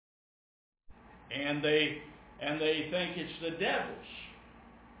and they think it's the devil's,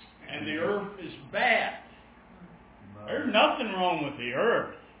 and the earth is bad. There's nothing wrong with the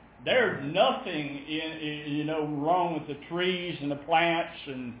earth. There's nothing wrong with the trees and the plants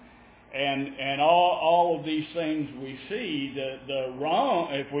and all of these things we see. The wrong,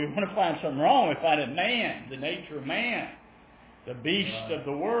 if we want to find something wrong, we find it in man, the nature of man, the beast of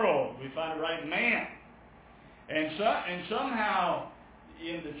the world. We find it right in man. And somehow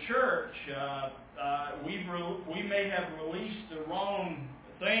in the church, we may have released the wrong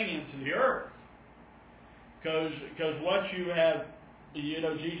thing into the earth, because what you have,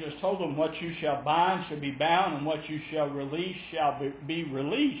 Jesus told them, what you shall bind shall be bound, and what you shall release shall be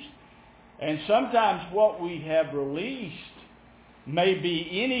released. And sometimes what we have released may be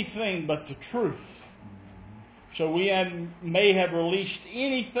anything but the truth. So we may have released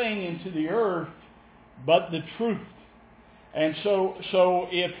anything into the earth but the truth. And so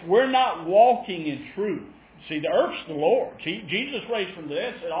if we're not walking in truth, see, the earth's the Lord's. Jesus raised from the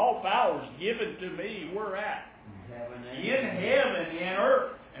dead, said, all power is given to me. We're at in heaven and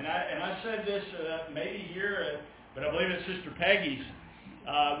earth. And I said this maybe here, but I believe it's Sister Peggy's.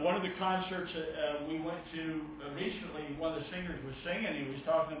 One of the concerts we went to recently, one of the singers was singing. He was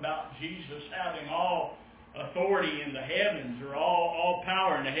talking about Jesus having all authority in the heavens, or all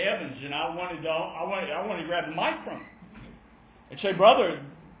power in the heavens. And I wanted to grab the mic from him and say, brother,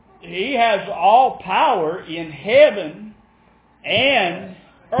 he has all power in heaven and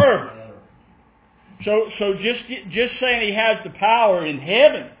earth. So just saying he has the power in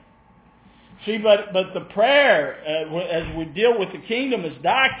heaven. See, but the prayer, as we deal with the kingdom, is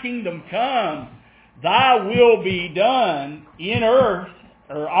thy kingdom come, thy will be done in earth,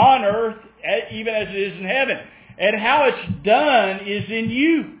 or on earth, even as it is in heaven. And how it's done is in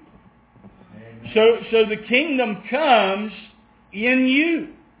you. So the kingdom comes in you.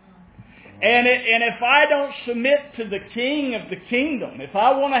 And if I don't submit to the King of the kingdom, if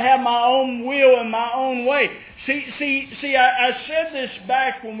I want to have my own will and my own way, see, I said this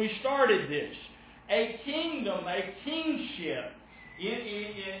back when we started this. A kingdom, a kingship,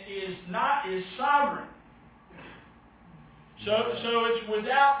 is sovereign. So it's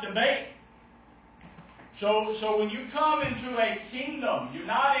without debate. So when you come into a kingdom, you're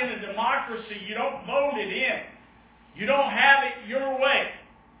not in a democracy. You don't vote it in. You don't have it your way.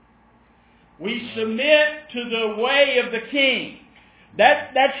 We submit to the way of the King.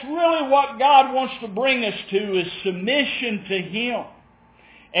 That's really what God wants to bring us to, is submission to Him.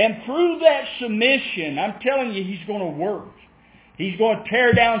 And through that submission, I'm telling you, He's going to work. He's going to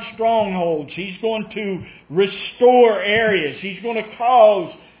tear down strongholds. He's going to restore areas. He's going to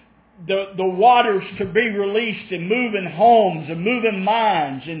cause the waters to be released and move in homes and move in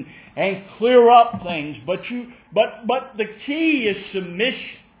minds and clear up things. But the key is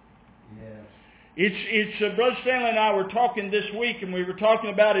submission. It's Brother Stanley and I were talking this week, and we were talking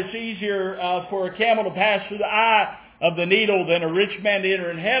about it's easier for a camel to pass through the eye of the needle than a rich man to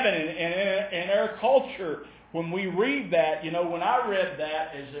enter in heaven. And in our culture, when we read that, when I read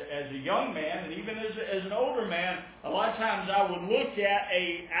that as a young man, and even as an older man, a lot of times I would look at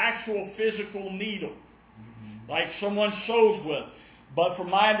a actual physical needle, like someone sews with. But from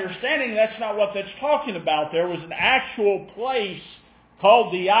my understanding, that's not what that's talking about. There was an actual place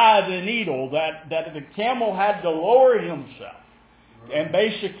called the eye of the needle that the camel had to lower himself and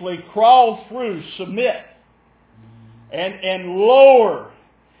basically crawl through, submit, and lower,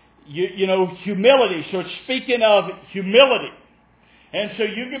 humility. So it's speaking of humility. And so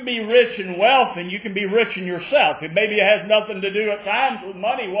you can be rich in wealth and you can be rich in yourself. It maybe has nothing to do at times with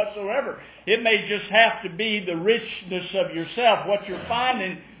money whatsoever. It may just have to be the richness of yourself, what you're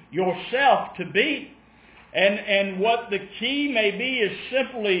finding yourself to be. And what the key may be is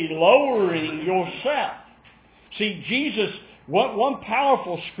simply lowering yourself. See, Jesus, one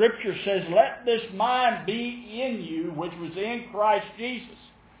powerful scripture says, let this mind be in you, which was in Christ Jesus.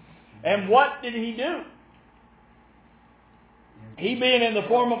 And what did He do? He, being in the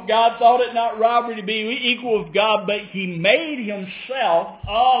form of God, thought it not robbery to be equal with God, but He made Himself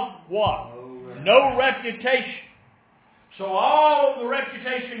of what? No reputation. So all of the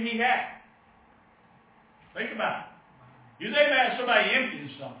reputation He had. Think about it. You think about somebody emptying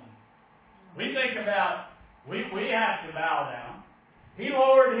something. We think about, we have to bow down. He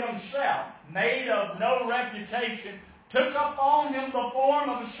lowered Himself, made of no reputation, took upon Him the form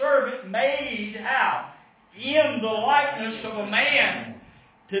of a servant, made how? In the likeness of a man,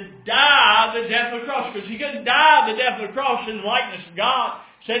 to die the death of the cross. Because He couldn't die the death of the cross in the likeness of God.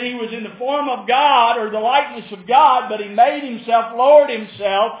 Said He was in the form of God, or the likeness of God, but He made Himself, lowered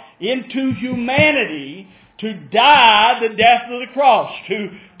Himself into humanity to die the death of the cross, to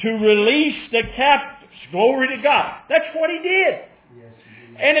release the captives. Glory to God. That's what He did. Yes, He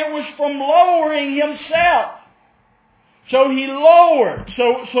did. And it was from lowering Himself. So He lowered.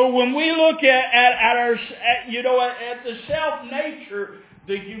 So when we look at the self-nature,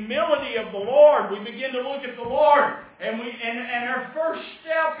 the humility of the Lord, we begin to look at the Lord, and our first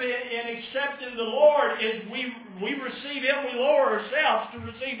step in accepting the Lord is we receive Him. We lower ourselves to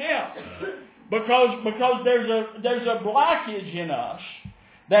receive Him, because there's a blockage in us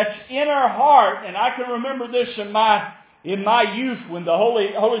that's in our heart, and I can remember this in my youth when the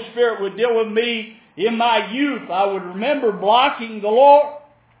Holy Spirit would deal with me. In my youth, I would remember blocking the Lord.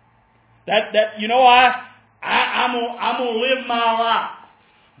 I'm gonna live my life.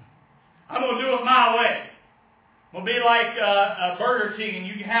 I'm gonna do it my way. I'm gonna be like Burger King, and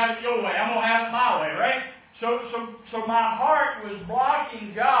you can have it your way. I'm gonna have it my way, right? So my heart was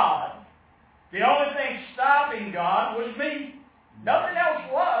blocking God. The only thing stopping God was me. Nothing else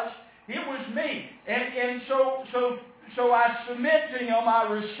was. It was me. And so I submit to Him. I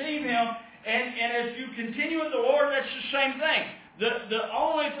receive Him. And as you continue with the Lord, that's the same thing. The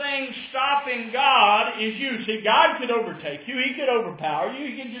only thing stopping God is you. See, God could overtake you. He could overpower you.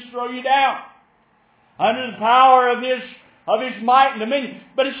 He can just throw you down under the power of His might and dominion.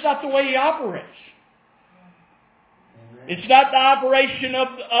 But it's not the way He operates. Amen. It's not the operation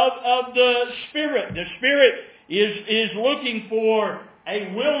of the Spirit. The Spirit is looking for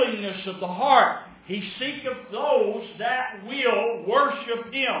a willingness of the heart. He seeketh those that will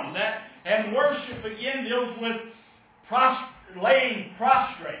worship Him. And worship, again, deals with laying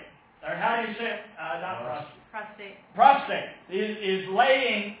prostrate. Or how do you say it? Not prostrate. Prostrate is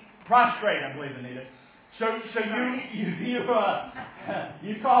laying prostrate, I believe, Anita. So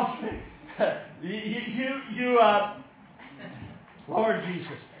you call Lord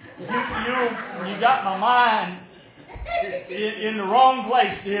Jesus, you got my mind in the wrong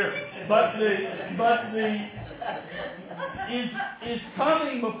place here. But is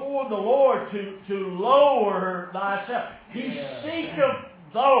coming before the Lord to lower thyself. He seeketh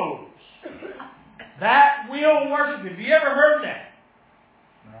those that will worship. Have you ever heard that?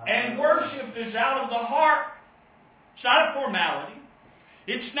 And worship is out of the heart. It's not a formality.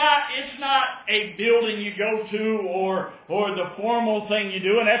 It's not a building you go to or the formal thing you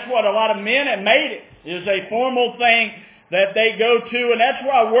do. And that's what a lot of men have made it, is a formal thing that they go to. And that's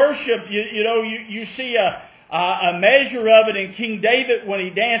why worship, you see a measure of it in King David when he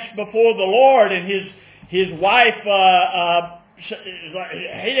danced before the Lord, and his wife is like,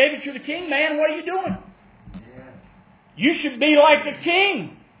 "Hey David, you're the king, man. What are you doing? Yeah. You should be like the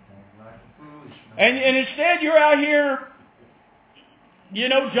king. And instead you're out here,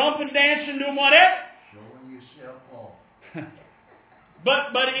 jumping, dancing, doing whatever." Showing yourself off.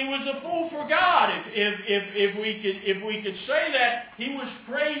 But he was a fool for God. If we could say that, he was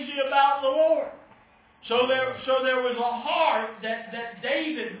crazy about the Lord. So there was a heart that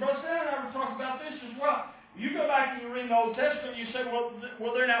David. Brother Stan and I were talking about this as well. You go back and you read the Old Testament, you say, well,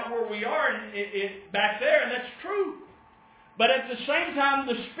 they're not where we are back there, and that's true. But at the same time,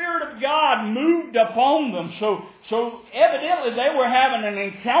 the Spirit of God moved upon them. So evidently they were having an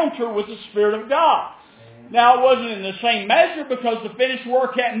encounter with the Spirit of God. Now, it wasn't in the same measure because the finished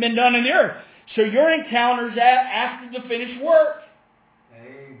work hadn't been done in the earth. So your encounter's after the finished work.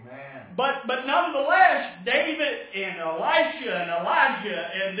 Amen. But nonetheless, David and Elisha and Elijah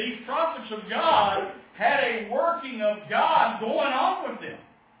and these prophets of God had a working of God going on with them.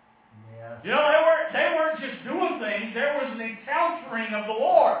 Yeah. They weren't just doing things. There was an encountering of the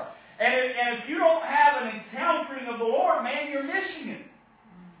Lord. And if you don't have an encountering of the Lord, man, you're missing it.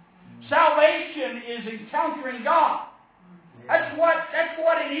 Salvation is encountering God. That's what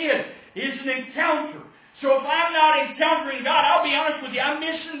it is an encounter. So if I'm not encountering God, I'll be honest with you, I'm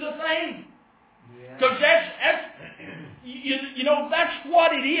missing the thing. Because that's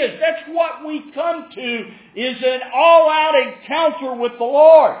what it is. That's what we come to, is an all-out encounter with the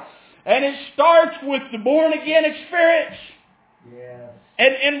Lord. And it starts with the born-again experience. Yes.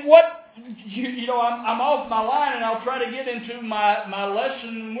 And what, I'm off my line, and I'll try to get into my lesson,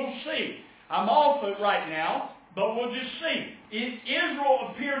 and we'll see. I'm off it right now, but we'll just see. Israel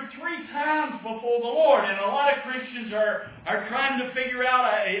appeared 3 times before the Lord, and a lot of Christians are trying to figure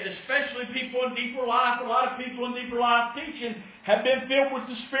out, especially people in Deeper Life, a lot of people in Deeper Life teaching have been filled with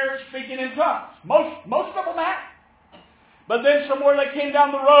the Spirit speaking in tongues. Most of them have. But then somewhere they came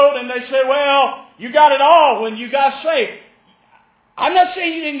down the road and they say, well, you got it all when you got saved. I'm not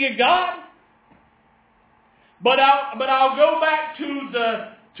saying you didn't get God. But I'll go back to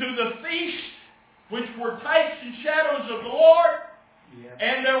the feast, which were types and shadows of the Lord. Yep.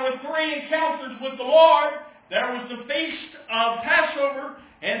 And there were 3 encounters with the Lord. there was the feast of Passover,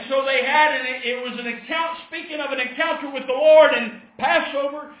 and so they had, and it was an account, speaking of an encounter with the Lord and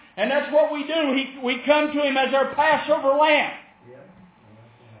Passover, and that's what we do. We come to Him as our Passover lamb.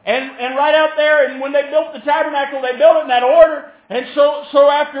 And right out there, and when they built the tabernacle, they built it in that order. And so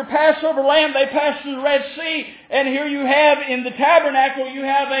after Passover lamb, they passed through the Red Sea, and here you have in the tabernacle, you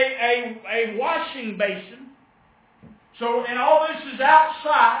have a washing basin. So, and all this is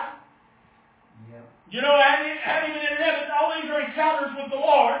outside. You know, hadn't even in heaven, all these are encounters with the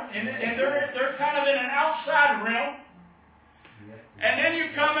Lord, and they're kind of in an outside realm. And then you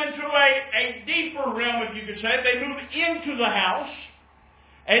come into a deeper realm, if you could say. They move into the house,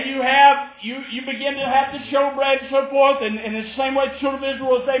 and you begin to have the showbread and so forth, and in the same way the children of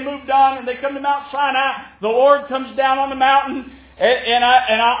Israel, as they moved on and they come to Mount Sinai, the Lord comes down on the mountain, and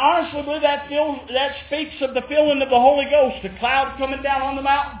I honestly believe that speaks of the filling of the Holy Ghost, the cloud coming down on the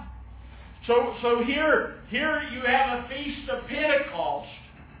mountain. So here you have a feast of Pentecost,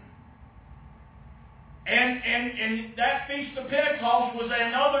 and that feast of Pentecost was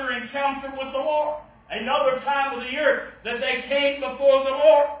another encounter with the Lord, another time of the year that they came before the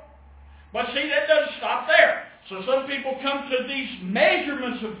Lord. But see, that doesn't stop there. So some people come to these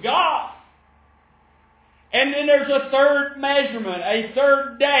measurements of God, and then there's a third measurement, a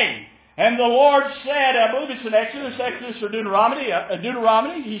third day. And the Lord said, I believe it's in Exodus or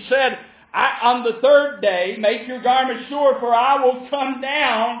Deuteronomy, He said, on the third day, make your garments sure, for I will come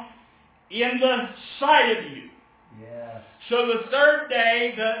down in the sight of you. Yes. So the third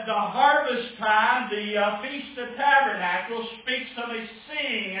day, the harvest time, the Feast of Tabernacles, speaks of a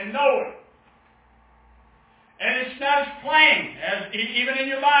seeing and knowing. And it's not as plain, as even in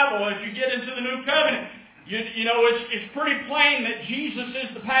your Bible, as you get into the New Covenant. You know, it's pretty plain that Jesus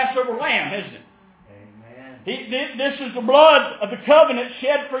is the Passover lamb, isn't it? Amen. This is the blood of the covenant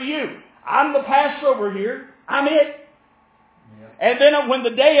shed for you. I'm the Passover here. I'm it. Yep. And then when the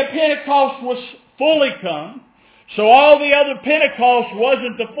day of Pentecost was fully come, so all the other Pentecost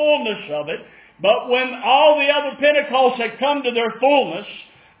wasn't the fullness of it, but when all the other Pentecosts had come to their fullness,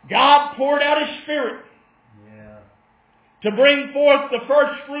 God poured out His Spirit to bring forth the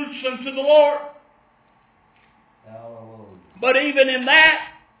first fruits unto the Lord. Hallelujah. But even in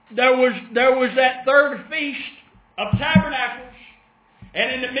that, there was that third feast of tabernacles. And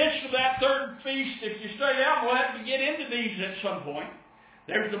in the midst of that third feast, if you study it out, we'll have to get into these at some point.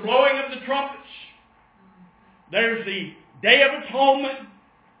 There's the blowing of the trumpets. There's the Day of Atonement.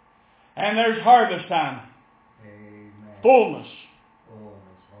 And there's harvest time. Amen. Fullness.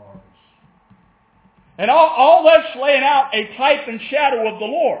 Harvest. And all that's laying out a type and shadow of the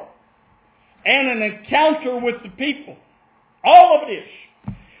Lord. And an encounter with the people. All of it is.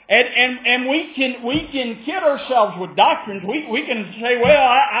 And we can kid ourselves with doctrines. We can say, well,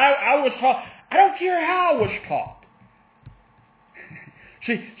 I was taught. I don't care how I was taught.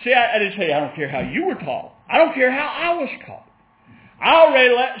 See, I didn't say I don't care how you were taught. I don't care how I was taught. I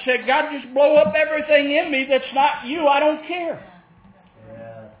already said, God, just blow up everything in me that's not you. I don't care.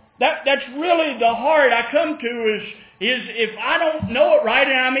 Yeah. That's really the heart I come to is if I don't know it right,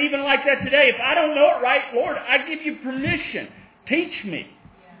 and I'm even like that today, if I don't know it right, Lord, I give you permission. Teach me.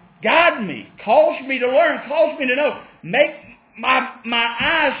 Guide me. Cause me to learn. Cause me to know. Make my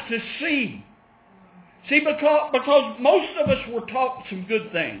eyes to see. See, because most of us were taught some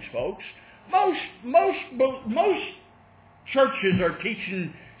good things, folks. Most churches are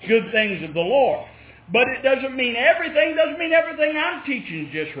teaching good things of the Lord. But it doesn't mean everything. Doesn't mean everything I'm teaching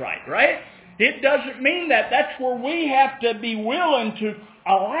is just right? It doesn't mean that. That's where we have to be willing to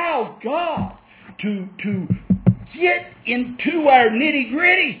allow God to get into our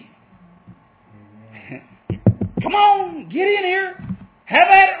nitty-gritty. Come on, get in here. Have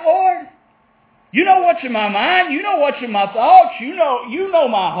at it, Lord. You know what's in my mind. You know what's in my thoughts. You know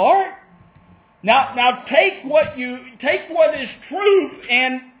my heart. Now take what is truth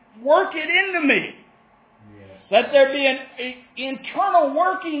and work it into me. Yes. Let there be an internal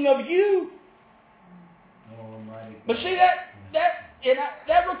working of you. Almighty God. But see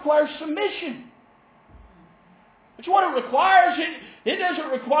that requires submission. It's what it requires. It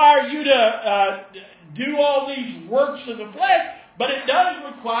doesn't require you to do all these works of the flesh, but it does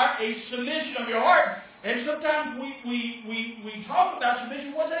require a submission of your heart. And sometimes we talk about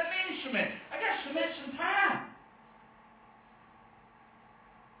submission. What does that mean, submit? I got to submit some time.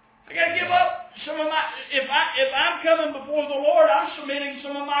 I got to give up some of my. If I'm coming before the Lord, I'm submitting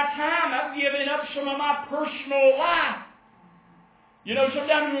some of my time. I'm giving up some of my personal life. You know,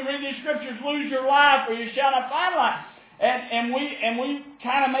 sometimes we read these scriptures, lose your life or you shall not find life. And we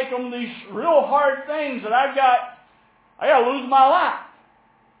kind of make them these real hard things that I got to lose my life.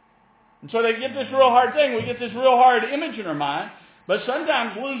 And so they get this real hard thing. We get this real hard image in our mind. But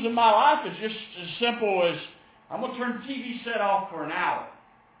sometimes losing my life is just as simple as, I'm going to turn the TV set off for an hour.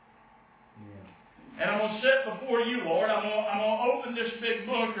 And I'm going to sit before you, Lord. I'm going to open this big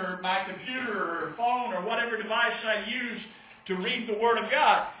book or my computer or phone or whatever device I use to read the Word of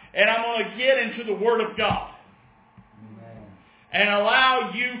God. And I'm going to get into the Word of God. Amen. And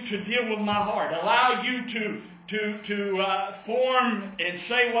allow you to deal with my heart. Allow you to form and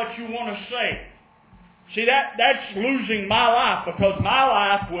say what you want to say. See, that's losing my life, because my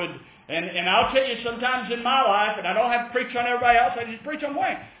life would, and I'll tell you, sometimes in my life, and I don't have to preach on everybody else, I just preach on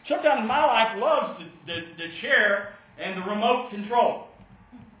Wayne. Sometimes my life loves the chair and the remote control.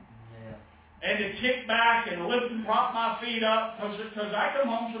 Yeah. And to kick back and lift and prop my feet up, because I come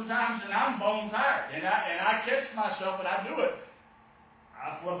home sometimes and I'm bone tired, and I catch myself and I do it.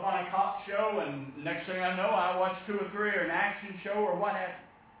 I flip on a cop show, and next thing I know, I watch 2 or 3 or an action show or what have you.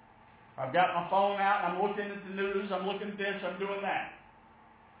 I've got my phone out, and I'm looking at the news, I'm looking at this, I'm doing that.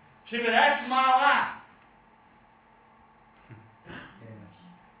 See, but that's my life.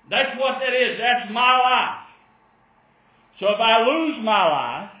 That's what that is. That's my life. So if I lose my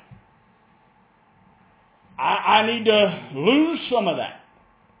life, I need to lose some of that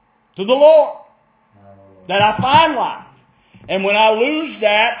to the Lord, that I find life. And when I lose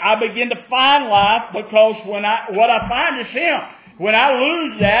that, I begin to find life, because what I find is Him. When I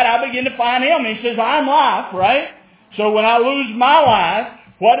lose that, I begin to find Him. He says, I'm life, right? So when I lose my life,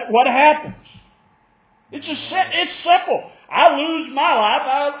 what happens? It's simple. I lose my life.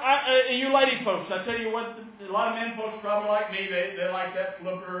 You lady folks, I tell you what, a lot of men folks probably like me. They like that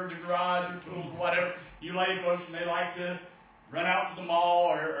flipper, the garage, or tools, whatever. You lady folks, they like to run out to the mall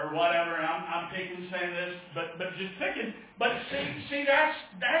or whatever. And I'm picking saying this, but just picking. But see,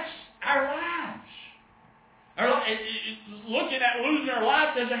 that's our lives. Looking at losing our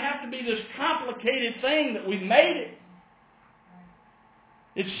life doesn't have to be this complicated thing that we've made it.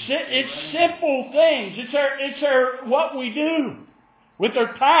 It's simple things. It's our what we do with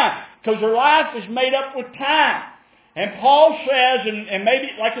our time, because our life is made up with time. And Paul says, and maybe,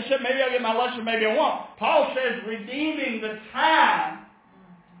 like I said, maybe I'll get my lesson, maybe I won't. Paul says, redeeming the time,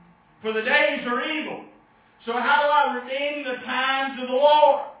 for the days are evil. So how do I redeem the time to the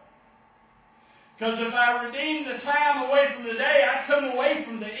Lord? Because if I redeem the time away from the day, I come away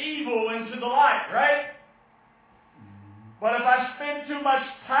from the evil into the light, right? But if I spend too much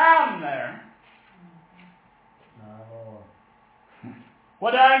time there,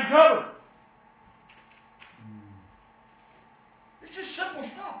 what do I uncover? It's just simple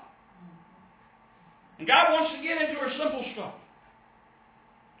stuff. And God wants to get into our simple stuff.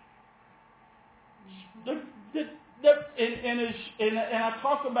 And I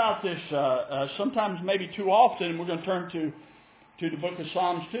talk about this sometimes, maybe too often, and we're going to turn to the book of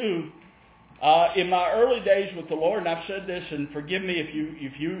Psalms 2. In my early days with the Lord, and I've said this, and forgive me if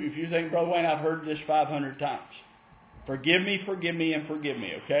you think, Brother Wayne, I've heard this 500 times. Forgive me, and forgive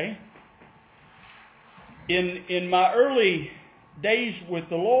me, okay? In my early days with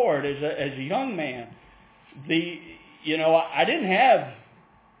the Lord as a young man, I didn't have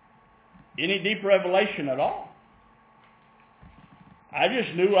any deep revelation at all. I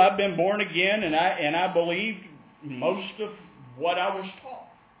just knew I'd been born again, and I believed most of what I was taught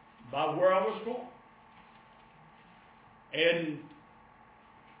by where I was born. And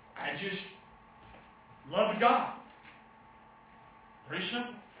I just loved God. Pretty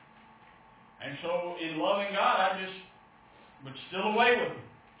simple. And so in loving God, I just would steal away with Him.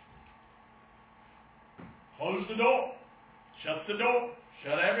 Close the door. Shut the door.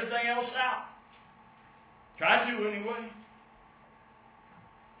 Shut everything else out. Tried to anyway.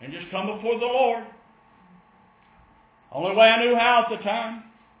 And just come before the Lord. Only way I knew how at the time.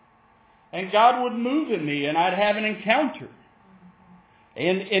 And God would move in me, and I'd have an encounter.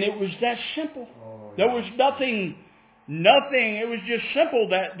 And it was that simple. There was nothing. It was just simple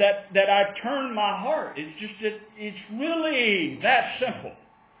that I turned my heart. It's really that simple.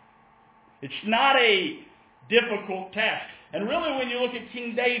 It's not a difficult task. And really, when you look at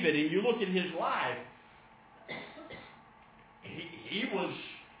King David and you look at his life, he was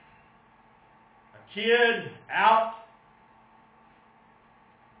a kid out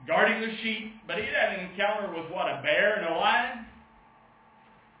guarding the sheep, but he had an encounter with a bear and a lion.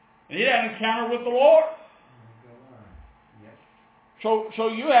 And he had an encounter with the Lord. So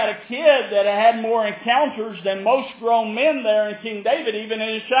you had a kid that had more encounters than most grown men there in King David, even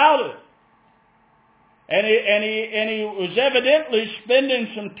in his childhood. And he was evidently spending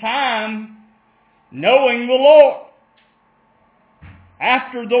some time knowing the Lord.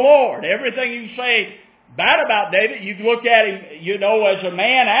 After the Lord. Everything you say bad about David, you look at him, as a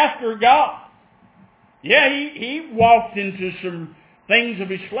man after God. Yeah, he walked into some things of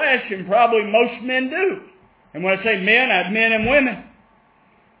his flesh, and probably most men do. And when I say men, I have men and women.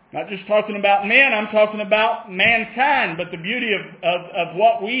 Not just talking about men, I'm talking about mankind. But the beauty of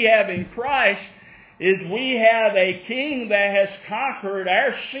what we have in Christ is we have a King that has conquered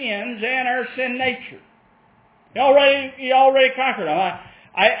our sins and our sin nature. He already conquered them.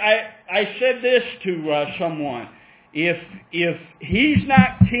 I said this to someone. If He's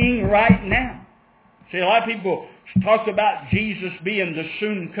not King right now, see, a lot of people talk about Jesus being the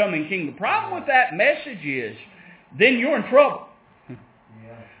soon coming King. The problem with that message is, then you're in trouble.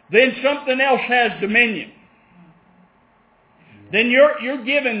 Then something else has dominion. Then you're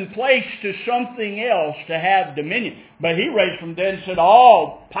giving place to something else to have dominion. But He raised from the dead and said,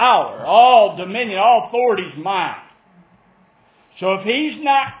 all power, all dominion, all authority is mine. So if He's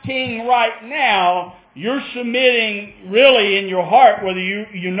not King right now, you're submitting really in your heart, whether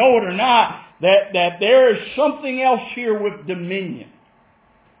you know it or not, that there is something else here with dominion.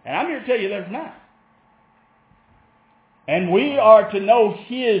 And I'm here to tell you there's not. And we are to know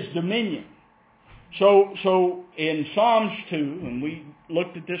His dominion. So in Psalms 2, and we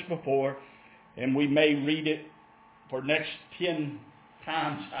looked at this before, and we may read it for the next 10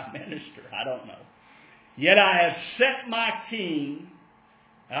 times I minister, I don't know. Yet I have set my King,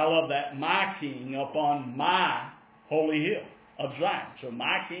 I love that, my King, upon my holy hill of Zion. So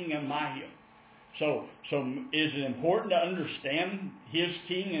my King and my hill. So is it important to understand His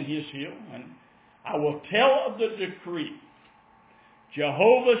King and His hill? And I will tell of the decree.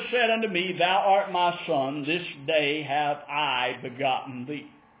 Jehovah said unto me, Thou art my son, this day have I begotten thee.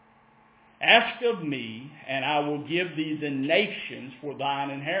 Ask of me, and I will give thee the nations for thine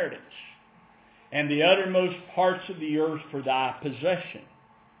inheritance, and the uttermost parts of the earth for thy possession.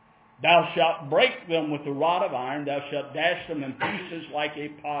 Thou shalt break them with a rod of iron, thou shalt dash them in pieces like a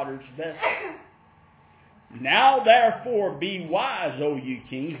potter's vessel. Now therefore be wise, O ye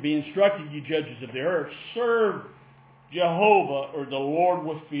kings, be instructed, ye judges of the earth. Serve Jehovah, or the Lord,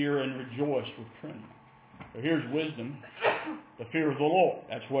 with fear, and rejoice with trembling. So here's wisdom, the fear of the Lord.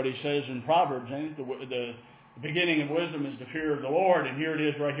 That's what he says in Proverbs. And the beginning of wisdom is the fear of the Lord, and here it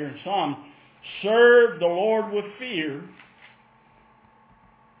is right here in Psalms. Serve the Lord with fear,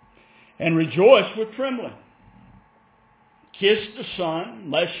 and rejoice with trembling. Kiss the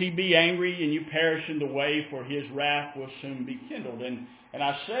Son, lest He be angry and you perish in the way, for His wrath will soon be kindled. And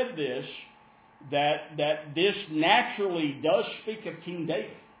I said this, that this naturally does speak of King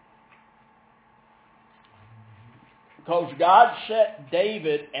David. Because God set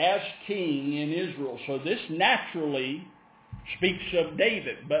David as king in Israel. So this naturally speaks of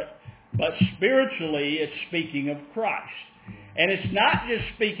David. But spiritually it's speaking of Christ. And it's not just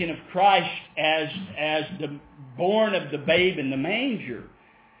speaking of Christ as the born of the babe in the manger.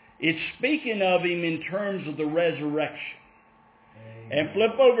 It's speaking of Him in terms of the resurrection. And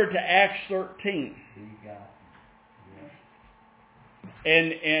flip over to Acts 13.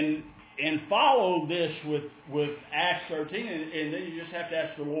 And follow this with Acts 13, and then you just have to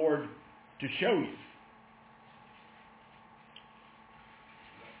ask the Lord to show you.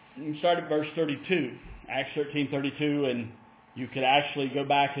 You can start at verse 32, Acts 13:32, and you could actually go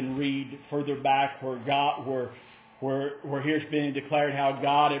back and read further back where here's been declared how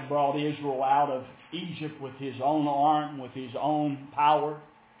God had brought Israel out of Egypt with His own arm, with His own power.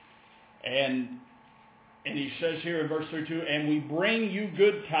 And He says here in verse 32, and we bring you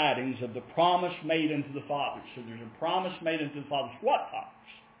good tidings of the promise made unto the fathers. So there's a promise made unto the fathers. What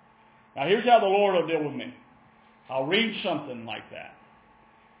fathers? Now here's how the Lord will deal with me. I'll read something like that.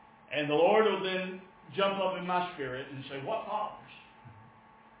 And the Lord will then jump up in my spirit and say, what fathers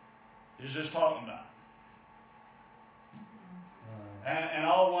is this talking about? And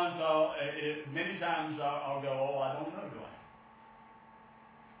all at once, many times I'll go, I don't know, do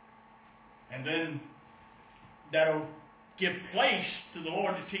I? And then that'll give place to the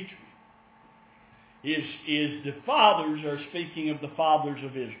Lord to teach me. Is the fathers are speaking of the fathers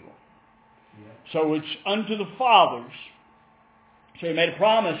of Israel. Yeah. So it's unto the fathers. So He made a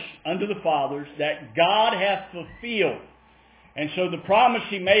promise unto the fathers that God hath fulfilled. And so the promise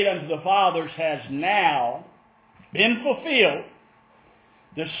He made unto the fathers has now been fulfilled.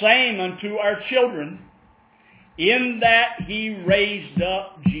 The same unto our children, in that He raised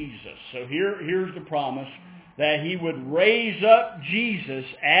up Jesus. So here's the promise, that He would raise up Jesus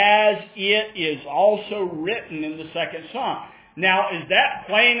as it is also written in the second Psalm. Now, is that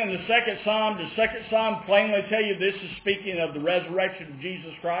plain in the second Psalm? Does the second Psalm plainly tell you this is speaking of the resurrection of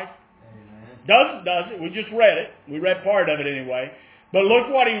Jesus Christ? Amen. Does it? We just read it. We read part of it anyway. But look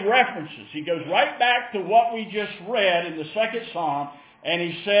what he references. He goes right back to what we just read in the second Psalm, and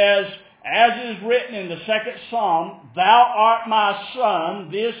he says, as it is written in the second Psalm, Thou art my son,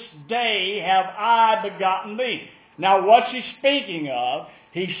 this day have I begotten thee. Now what's he speaking of?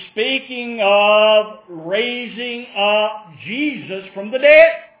 He's speaking of raising up Jesus from the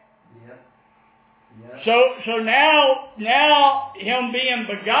dead. Yep. Yep. So now him being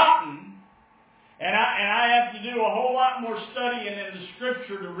begotten, and I have to do a whole lot more studying in the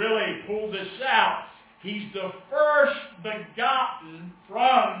Scripture to really pull this out. He's the first begotten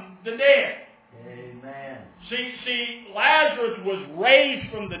from the dead. Amen. See, Lazarus was raised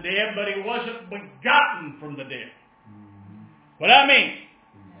from the dead, but he wasn't begotten from the dead. Mm-hmm. What I mean?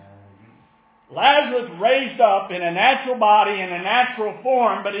 Lazarus raised up in a natural body, in a natural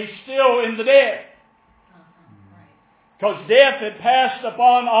form, but he's still in the dead. Because death had passed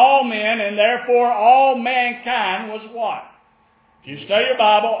upon all men, and therefore all mankind was what? If you study your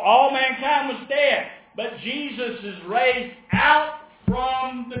Bible, all mankind was dead. But Jesus is raised out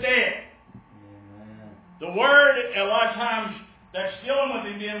from the dead. Amen. The word, a lot of times, that's dealing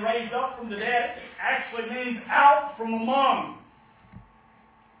with him being raised up from the dead, actually means out from among.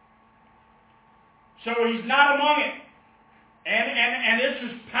 So he's not among it. And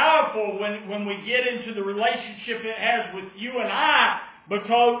this is powerful when we get into the relationship it has with you and I,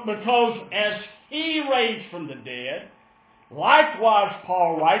 because as he raised from the dead, likewise,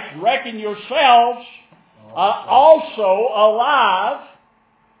 Paul writes, reckon yourselves also alive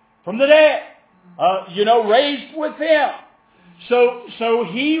from the dead. Raised with him. So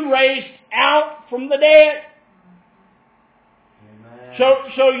he raised out from the dead. Amen.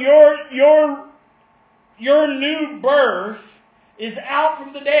 So your new birth is out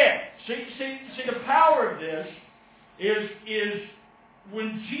from the dead. See, the power of this is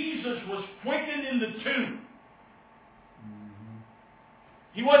when Jesus was quickened in the tomb. Mm-hmm.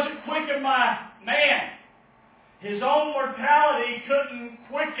 He wasn't quickened by man. His own mortality couldn't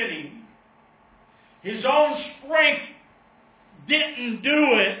quicken him. His own strength didn't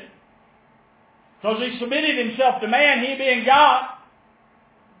do it, because he submitted himself to man, he being God.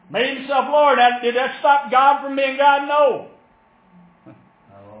 Made himself Lord. Did that stop God from being God? No.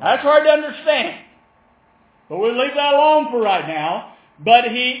 That's hard to understand. But we'll leave that alone for right now. But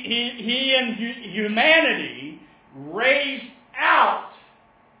he in humanity raised out,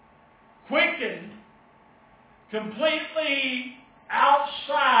 quickened, completely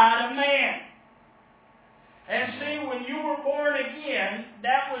outside of man. And see, when you were born again,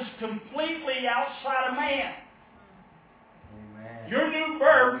 that was completely outside of man. Amen. Your new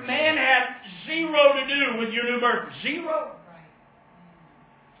birth, man had zero to do with your new birth. Zero.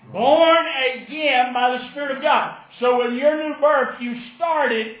 Born again by the Spirit of God. So in your new birth, you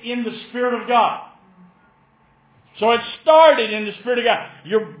started in the Spirit of God. So it started in the Spirit of God.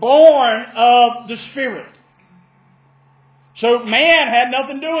 You're born of the Spirit. So man had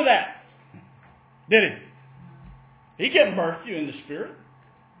nothing to do with that. Did he? He couldn't birth you in the Spirit.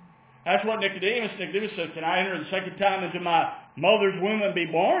 That's what Nicodemus said, can I enter the second time into my mother's womb and be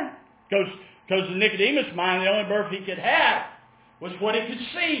born? Because in Nicodemus' mind, the only birth he could have was what he could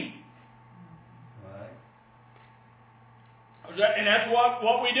see. Right. And that's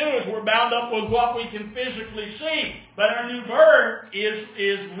what we do, is we're bound up with what we can physically see. But our new birth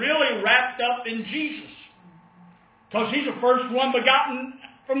is really wrapped up in Jesus. Because he's the first one begotten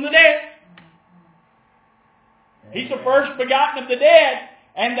from the dead. He's the first begotten of the dead.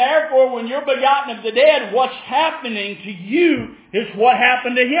 And therefore, when you're begotten of the dead, what's happening to you is what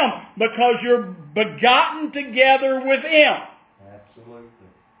happened to him. Because you're begotten together with him. Absolutely.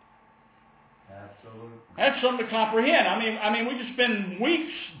 Absolutely. That's something to comprehend. I mean, we could spend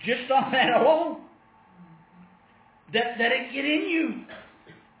weeks just on that alone. That it get in you.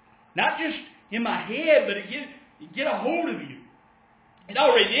 Not just in my head, but it get a hold of you. It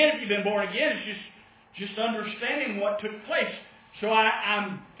already did if you've been born again. It's just understanding what took place. So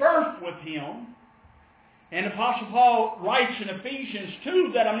I'm birthed with him. And Apostle Paul writes in Ephesians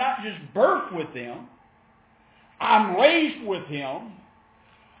 2 that I'm not just birthed with him. I'm raised with him.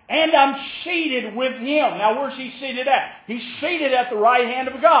 And I'm seated with him. Now where's he seated at? He's seated at the right hand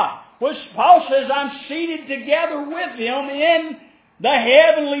of God. Well, Paul says I'm seated together with him in the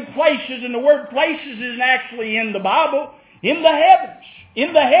heavenly places. And the word places isn't actually in the Bible. In the heavens.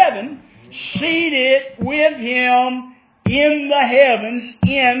 In the heaven. Seated with him in the heavens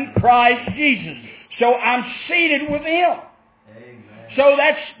in Christ Jesus. So I'm seated with him. Amen. So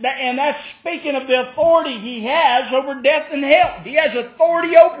that's speaking of the authority he has over death and hell. He has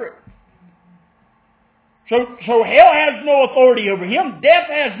authority over it. So hell has no authority over him. Death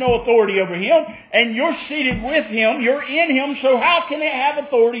has no authority over him. And you're seated with him. You're in him. So how can it have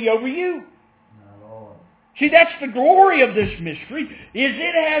authority over you? See, that's the glory of this mystery, is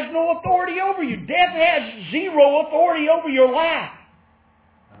it has no authority over you. Death has zero authority over your life.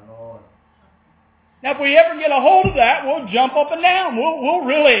 Now, if we ever get a hold of that, we'll jump up and down.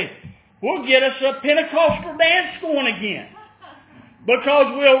 We'll get us a Pentecostal dance going again.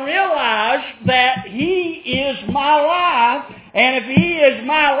 Because we'll realize that He is my life, and if He is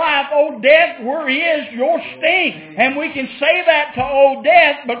my life, old death, where is your sting? And we can say that to old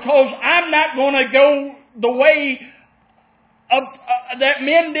death because I'm not going to go the way of, that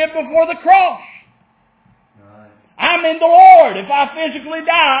men did before the cross. Right. I'm in the Lord. If I physically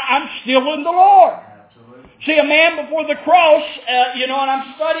die, I'm still in the Lord. Absolutely. See, a man before the cross, and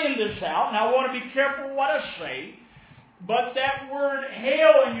I'm studying this out, and I want to be careful what I say, but that word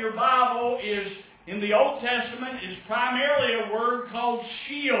hell in your Bible is, in the Old Testament, is primarily a word called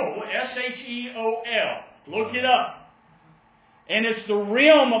Sheol, S-H-E-O-L. Look it up. And it's the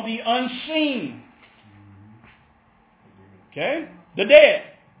realm of the unseen. Okay? The dead.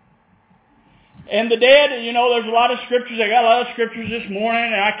 And the dead, there's a lot of scriptures. I got a lot of scriptures this morning,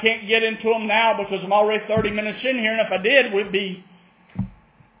 and I can't get into them now because I'm already 30 minutes in here, and if I did, would be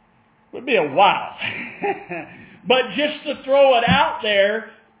a while. But just to throw it out there,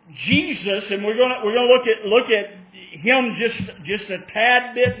 Jesus, and we're going to look at him just a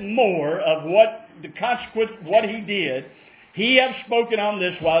tad bit more of what the consequence, what he did. He have spoken on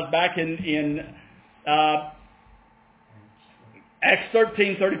this while back in Acts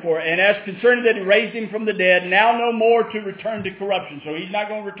 13:34, and as concerning that he raised him from the dead, now no more to return to corruption. So he's not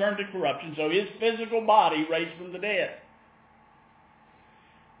going to return to corruption. So his physical body raised from the dead.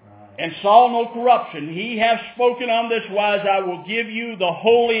 Right. And saw no corruption. He hath spoken on this wise, I will give you the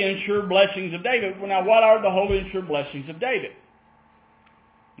holy and sure blessings of David. Well, now, what are the holy and sure blessings of David?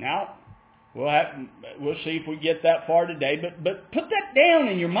 Now, we'll see if we get that far today. But put that down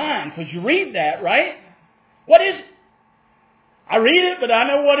in your mind, because you read that, right? What is it? I read it, but I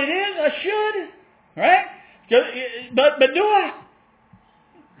know what it is. I should, right? But do I?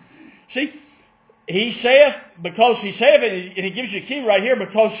 See, he saith, because he saith, and he gives you a key right here,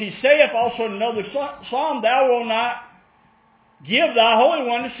 because he saith also in another psalm, thou wilt not give thy Holy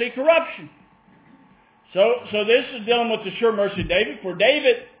One to see corruption. So this is dealing with the sure mercy of David. For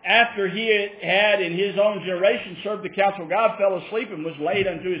David, after he had in his own generation served the counsel of God, fell asleep and was laid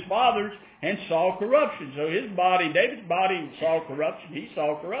unto his fathers and saw corruption. So his body, David's body, saw corruption. He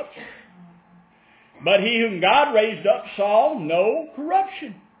saw corruption. But he whom God raised up saw no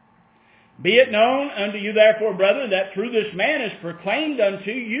corruption. Be it known unto you therefore, brethren, that through this man is proclaimed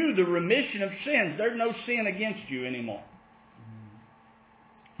unto you the remission of sins. There's no sin against you anymore.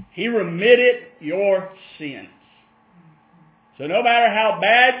 He remitted your sins. So no matter how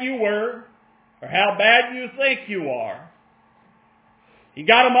bad you were, or how bad you think you are, He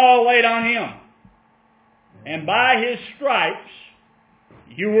got them all laid on Him. And by His stripes,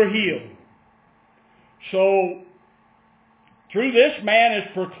 you were healed. So, through this man is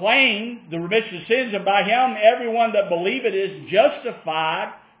proclaimed the remission of sins, and by Him everyone that believeth is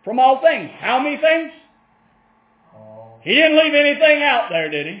justified from all things. How many things? He didn't leave anything out there,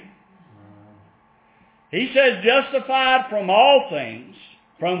 did He? He says justified from all things,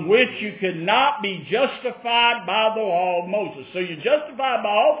 from which you could not be justified by the law of Moses. So you're justified by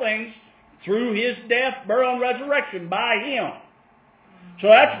all things through His death, burial, and resurrection, by Him. So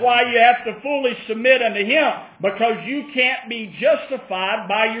that's why you have to fully submit unto Him, because you can't be justified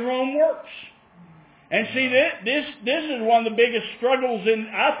by your own works. And see, this is one of the biggest struggles in,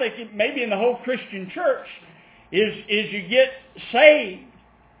 I think, maybe in the whole Christian church, is you get saved,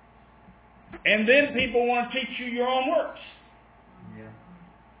 and then people want to teach you your own works. Yeah.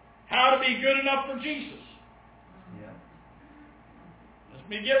 How to be good enough for Jesus. Yeah.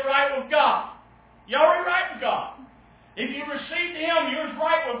 Let's get right with God. You're already right with God. If you received Him, you're as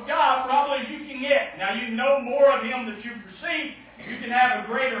right with God probably as you can get. Now you know more of Him that you've received. You can have a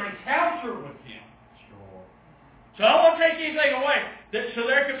greater encounter with Him. Sure. So I don't want to take anything away. So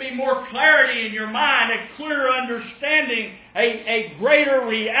there could be more clarity in your mind, a clearer understanding, a greater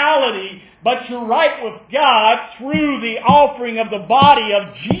reality. But you're right with God through the offering of the body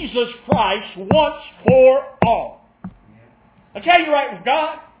of Jesus Christ once for all. That's how you're right with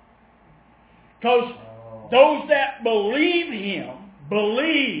God. Because those that believe Him,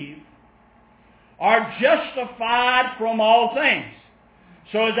 are justified from all things.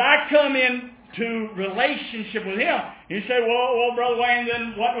 So as I come into relationship with Him, you say, well, Brother Wayne,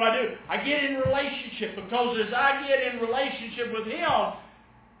 then what do I do? I get in relationship, because as I get in relationship with Him,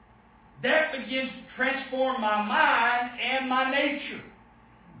 Death begins to transform my mind and my nature.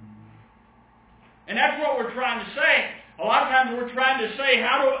 And that's what we're trying to say. A lot of times we're trying to say,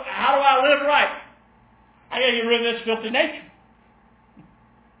 how do I live right? I got to get rid of this filthy nature.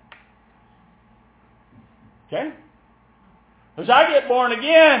 Okay? As I get born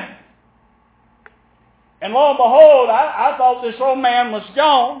again, and lo and behold, I thought this old man was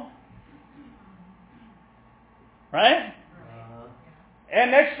gone. Right?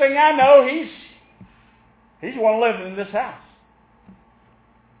 And next thing I know, he's the one living in this house.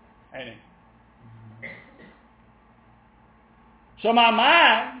 Ain't he? So my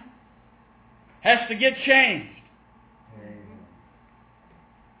mind has to get changed.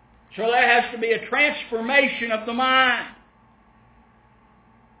 So there has to be a transformation of the mind.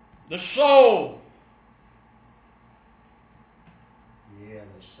 The soul. Yeah,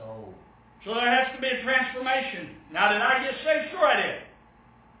 the soul. So there has to be a transformation. Now, did I get saved? Sure I did.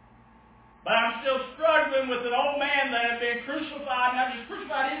 But I'm still struggling with an old man that had been crucified, not just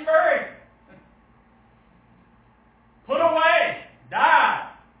crucified, he's buried. Put away. Died.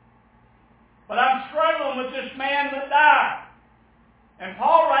 But I'm struggling with this man that died. And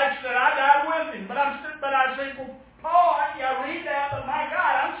Paul writes that I died with him. But I say, well, Paul, I read that, but my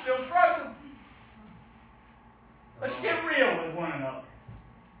God, I'm still struggling. Let's get real with one another.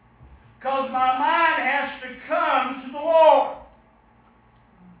 Because my mind has to come to the Lord.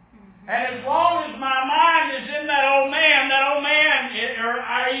 And as long as my mind is in that old man, or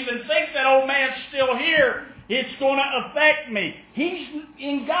I even think that old man's still here, it's going to affect me.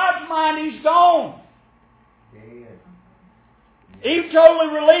 In God's mind, he's gone. He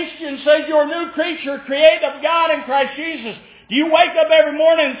totally released you and said you're a new creature, created of God in Christ Jesus. Do you wake up every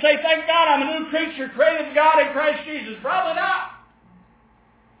morning and say, thank God I'm a new creature, created of God in Christ Jesus? Probably not.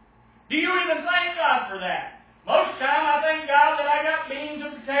 Do you even thank God for that? Most of the time I thank God that I got beans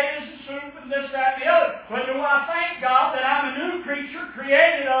and potatoes and soup and this, that, and the other. But do I thank God that I'm a new creature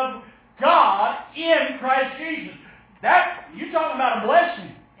created of God in Christ Jesus? You're talking about a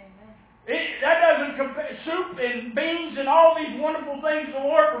blessing. That doesn't compare. Soup and beans and all these wonderful things the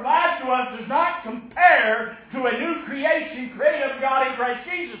Lord provides to us does not compare to a new creation created of God in Christ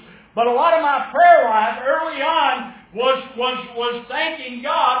Jesus. But a lot of my prayer life early on was thanking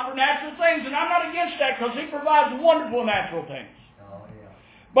God for natural things. And I'm not against that because He provides wonderful natural things. Oh, yeah.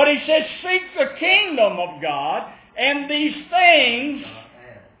 But He says, seek the kingdom of God, and these things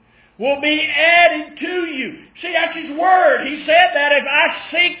will be added to you. See, that's His word. He said that if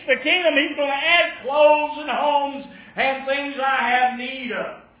I seek the kingdom, He's going to add clothes and homes and things I have need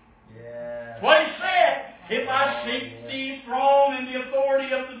of. Yeah. That's what He said. If I seek the throne and the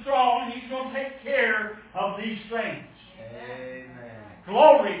authority of the throne, He's going to take care of these things. Amen.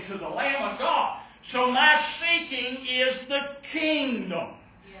 Glory to the Lamb of God. So my seeking is the kingdom.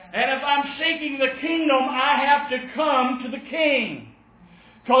 And if I'm seeking the kingdom, I have to come to the King.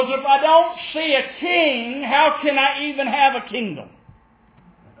 Because if I don't see a king, how can I even have a kingdom?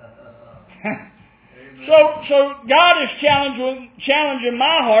 So God is challenging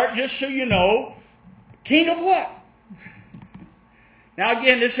my heart, just so you know, king of what? Now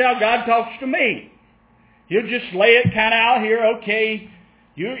again, this is how God talks to me. He'll just lay it kind of out here. Okay,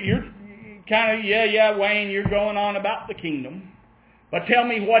 you're kind of, yeah, Wayne, you're going on about the kingdom. But tell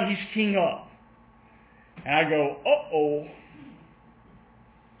me what He's king of. And I go, uh-oh.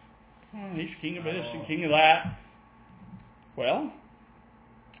 He's king of this and king of that. Well,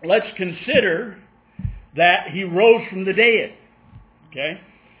 let's consider that He rose from the dead. Okay?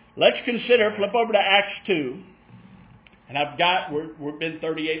 Let's consider, flip over to Acts 2. And we've been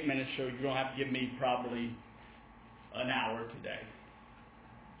 38 minutes, so you're going to have to give me probably an hour today.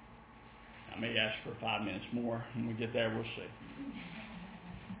 I may ask for 5 minutes more. When we get there, we'll see.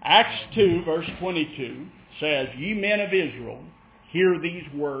 Acts 2, verse 22 says, Ye men of Israel, hear these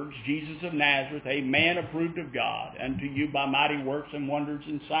words, Jesus of Nazareth, a man approved of God, unto you by mighty works and wonders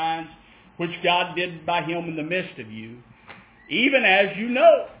and signs, which God did by Him in the midst of you, even as you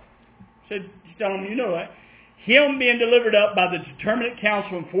know. Said, tell them you know it. Him being delivered up by the determinate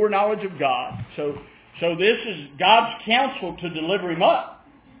counsel and foreknowledge of God. So this is God's counsel to deliver Him up.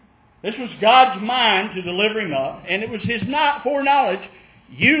 This was God's mind to deliver Him up, and it was His foreknowledge.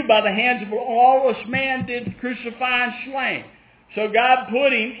 You by the hands of a lawless man did crucify and slay. So God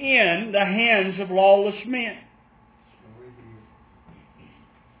put Him in the hands of lawless men,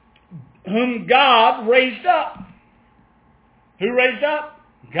 whom God raised up. Who raised up?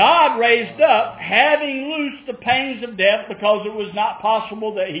 God raised up, having loosed the pains of death, because it was not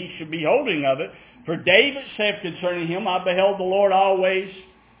possible that He should be holding of it. For David said concerning Him, I beheld the Lord always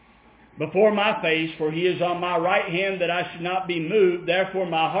before my face, for he is on my right hand that I should not be moved. Therefore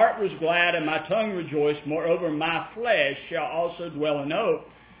my heart was glad and my tongue rejoiced. Moreover, my flesh shall also dwell in hope,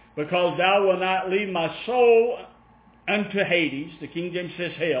 because thou wilt not leave my soul unto Hades. The King James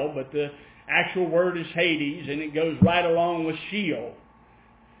says hell, but the actual word is Hades, and it goes right along with Sheol,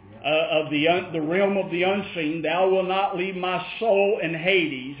 of the realm of the unseen. Thou wilt not leave my soul in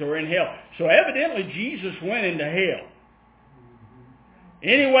Hades, or in hell. So evidently Jesus went into hell.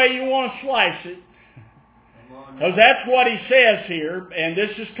 Any way you want to slice it, because that's what he says here, and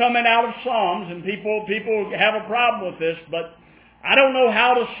this is coming out of Psalms, and people have a problem with this, but I don't know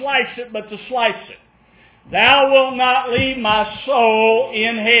how to slice it, but to slice it. Thou wilt not leave my soul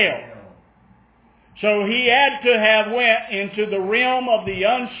in hell. So he had to have went into the realm of the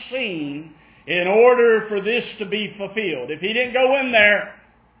unseen in order for this to be fulfilled. If he didn't go in there,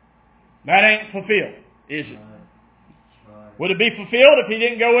 that ain't fulfilled, is it? Would it be fulfilled if he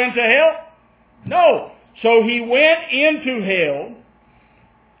didn't go into hell? No. So he went into hell,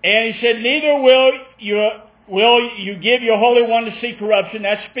 and he said, neither will you give your Holy One to see corruption.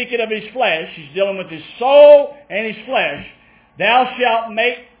 That's speaking of his flesh. He's dealing with his soul and his flesh. Thou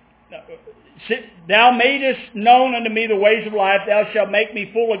madest known unto me the ways of life. Thou shalt make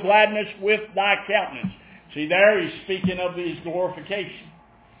me full of gladness with thy countenance. See, there he's speaking of his glorification.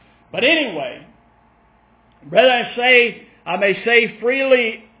 But anyway, I may say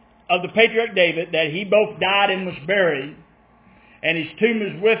freely of the patriarch David that he both died and was buried, and his tomb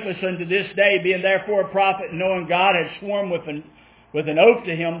is with us unto this day, being therefore a prophet, knowing God had sworn with an oath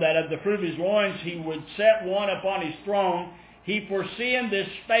to him that of the fruit of his loins he would set one upon his throne. He foreseeing this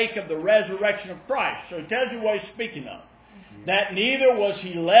spake of the resurrection of Christ. So it tells you what he's speaking of. That neither was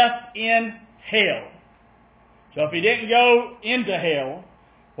he left in hell. So if he didn't go into hell,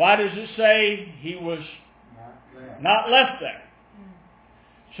 why does it say he was not left there?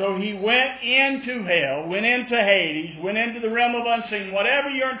 So he went into hell, went into Hades, went into the realm of unseen. Whatever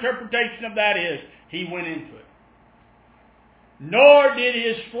your interpretation of that is, he went into it. Nor did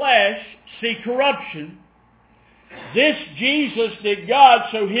his flesh see corruption. This Jesus did God,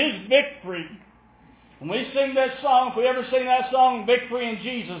 so his victory, when we sing that song, if we ever sing that song, Victory in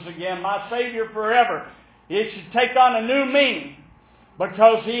Jesus Again, My Savior Forever, it should take on a new meaning,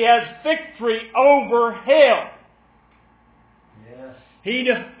 because he has victory over hell. Yes. He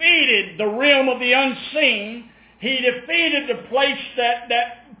defeated the realm of the unseen. He defeated the place that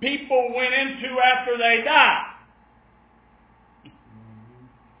people went into after they died.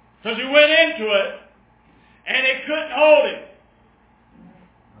 Because he went into it, and it couldn't hold him.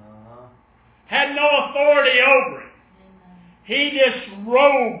 Had no authority over it. He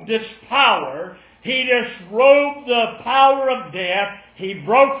disrobed its power. He disrobed the power of death. He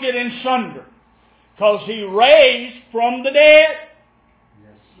broke it in sunder. Because he raised from the dead.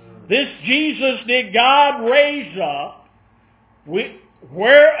 Yes, sir. This Jesus did God raise up,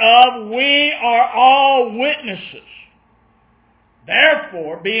 whereof we are all witnesses.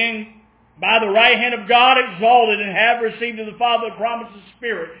 Therefore, being by the right hand of God exalted, and have received of the Father the promise of the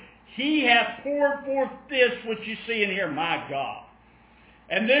Spirit, he hath poured forth this which you see and hear, my God.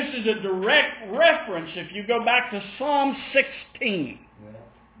 And this is a direct reference, if you go back to Psalm 16.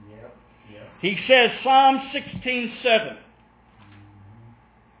 Yep. He says, Psalm 16:7.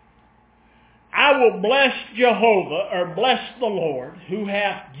 I will bless Jehovah, or bless the Lord, who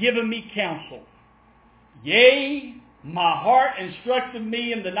hath given me counsel. Yea, my heart instructed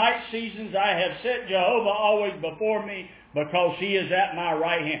me in the night seasons. I have set Jehovah always before me, because he is at my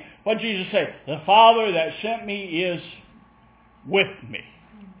right hand. What did Jesus say? The Father that sent me is with me.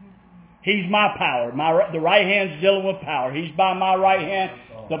 He's my power. The right hand's dealing with power. He's by my right hand.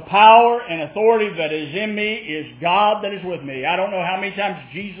 The power and authority that is in me is God that is with me. I don't know how many times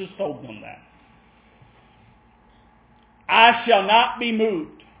Jesus told them that. I shall not be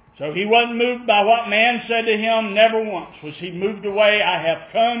moved. So he wasn't moved by what man said to him. Never once was he moved away. I have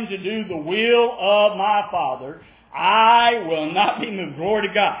come to do the will of my Father. I will not be moved. Glory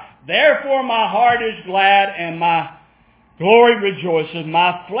to God. Therefore my heart is glad, and my glory rejoices.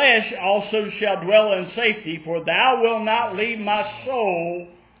 My flesh also shall dwell in safety, for thou wilt not leave my soul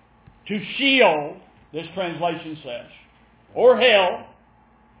to Sheol, this translation says, or hell.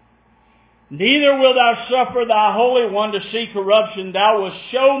 Neither wilt thou suffer thy Holy One to see corruption. Thou wilt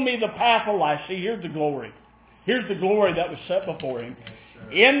show me the path of life. See, here's the glory. Here's the glory that was set before him.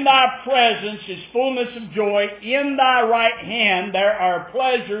 In thy presence is fullness of joy. In thy right hand there are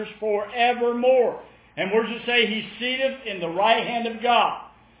pleasures forevermore. And where does it say? He's seated in the right hand of God.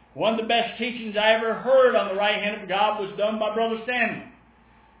 One of the best teachings I ever heard on the right hand of God was done by Brother Stanley.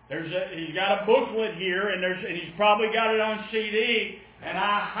 He's got a booklet here, and he's probably got it on CD. And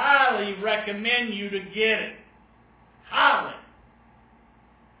I highly recommend you to get it. Highly.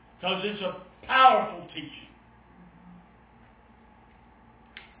 Because it's a powerful teaching.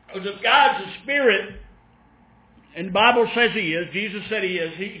 Because if God's a spirit, and the Bible says He is, Jesus said He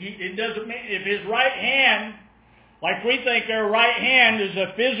is, it doesn't mean, if His right hand, like we think our right hand is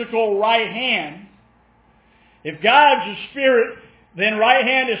a physical right hand, if God's a spirit, then right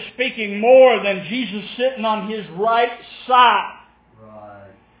hand is speaking more than Jesus sitting on His right side.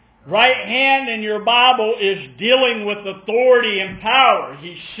 Right hand in your Bible is dealing with authority and power.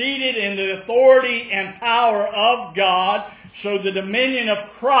 He's seated in the authority and power of God, so the dominion of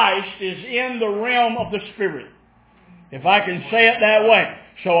Christ is in the realm of the Spirit, if I can say it that way.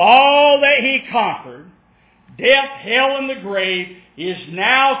 So all that He conquered, death, hell, and the grave, is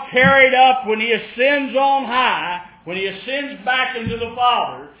now carried up when He ascends on high, when He ascends back into the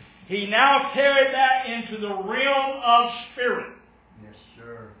Father. He now carried that into the realm of Spirit. Yes,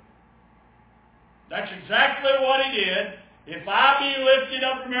 sir. That's exactly what He did. If I be lifted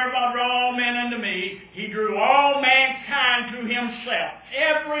up from here, if I draw all men unto me, He drew all mankind to Himself.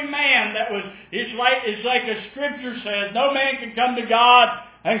 Every man that was, it's like a scripture says, no man can come to God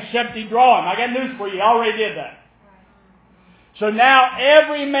except He draw him. I got news for you. He already did that. So now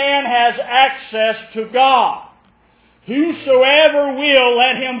every man has access to God. Whosoever will,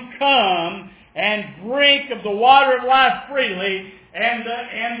 let him come and drink of the water of life freely, and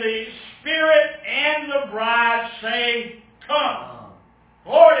the Spirit and the bride say, come.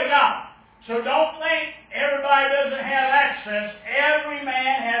 Glory to God. So don't think everybody doesn't have access. Every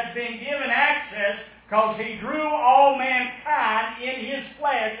man has been given access because He drew all mankind in His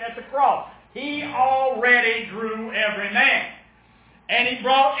flesh at the cross. He already drew every man. And He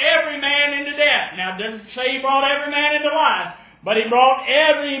brought every man into death. Now, it doesn't say He brought every man into life, but He brought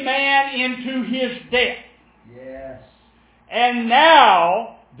every man into his death. Yes. And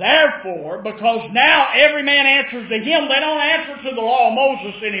now, therefore, because now every man answers to Him, they don't answer to the law of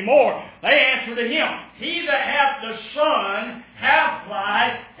Moses anymore. They answer to Him. He that hath the Son hath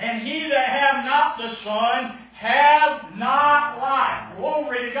life, and he that hath not the Son hath not life.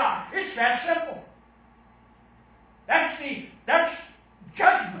 Glory to God. It's that simple. That's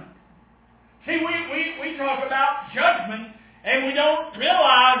judgment. See, we talk about judgment, and we don't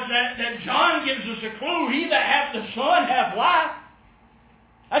realize that John gives us a clue. He that hath the Son hath life.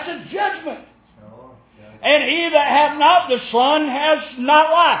 That's a judgment. And he that hath not the Son has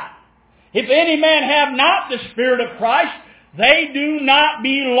not life. If any man have not the Spirit of Christ, they do not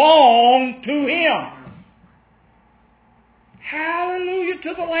belong to Him. Hallelujah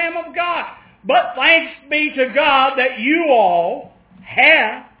to the Lamb of God. But thanks be to God that you all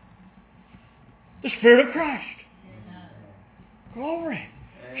have the Spirit of Christ. Glory.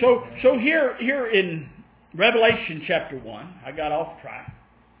 So here in Revelation chapter 1, I got off track.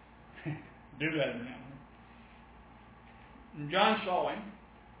 Do that in a minute. And John saw Him.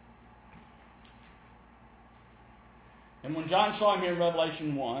 And when John saw Him here in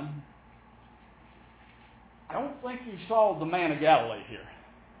Revelation 1, I don't think he saw the man of Galilee here.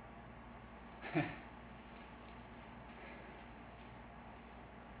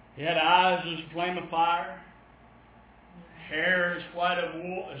 He had eyes as a flame of fire, hair as white as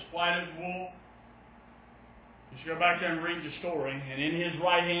wool. Just go back there and read the story. And in His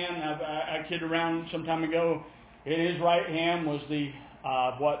right hand, I kidded around some time ago, in His right hand was the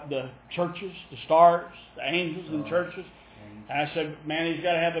churches, the stars, the angels and churches. And I said, man, He's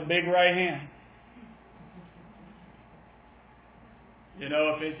got to have a big right hand. You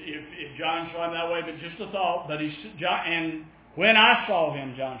know, if John saw Him that way, but just a thought. But and when I saw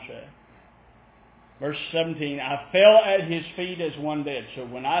Him, John said, verse 17, I fell at His feet as one dead. So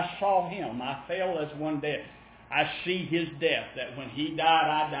when I saw Him, I fell as one dead. I see His death, that when He died,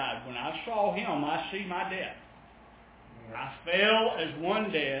 I died. When I saw Him, I see my death. I fell as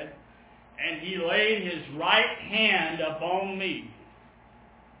one dead, and He laid His right hand upon me.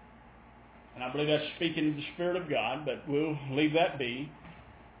 And I believe that's speaking of the Spirit of God, but we'll leave that be.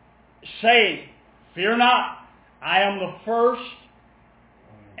 Saying, fear not, I am the first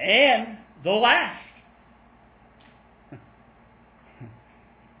and the last.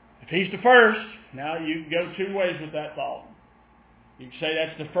 If He's the first, now you can go two ways with that thought. You can say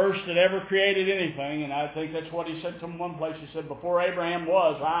that's the first that ever created anything, and I think that's what He said to him one place. He said, before Abraham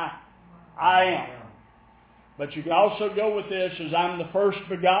was, I am. But you can also go with this as I'm the first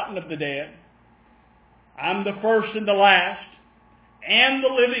begotten of the dead. I'm the first and the last, and the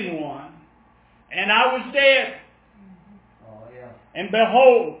living one. And I was dead. Oh, yeah. And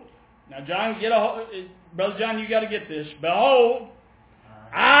behold, now John, Brother John, you got to get this. Behold,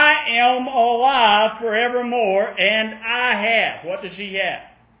 I am alive forevermore, and I have. What does he have?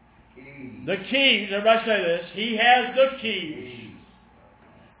 Keys. The keys. Everybody say this. He has the keys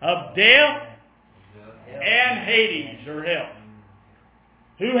of death and Hades, or hell.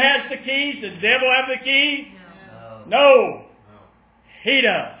 Who has the keys? Does the devil have the keys? No. He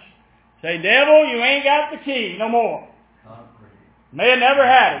does. Say, devil, you ain't got the key no more. May have never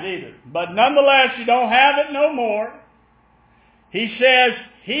had it either. But nonetheless, you don't have it no more. He says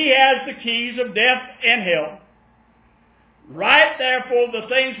he has the keys of death and hell. Write therefore the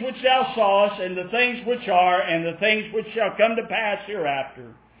things which thou sawest, and the things which are, and the things which shall come to pass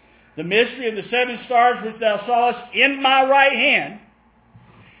hereafter. The mystery of the 7 stars which thou sawest in my right hand,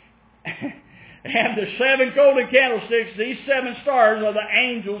 and the 7 golden candlesticks. These 7 stars are the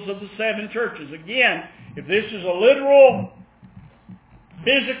angels of the 7 churches. Again, if this is a literal,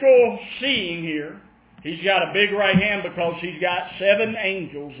 physical seeing here, he's got a big right hand because he's got 7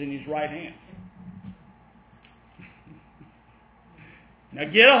 angels in his right hand. Now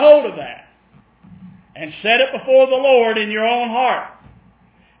get a hold of that and set it before the Lord in your own heart.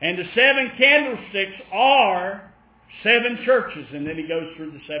 And the 7 candlesticks are 7 churches, and then he goes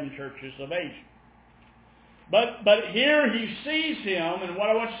through the 7 churches of Asia. But here he sees him, and what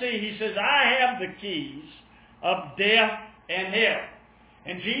I want to see, he says, I have the keys of death and hell.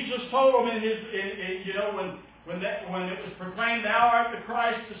 And Jesus told him when it was proclaimed, thou art the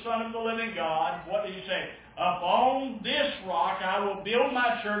Christ, the Son of the living God, what did he say? Upon this rock I will build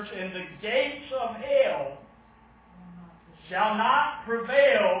my church, and the gates of hell shall not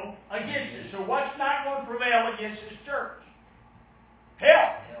prevail against it. So what's not going to prevail against his church?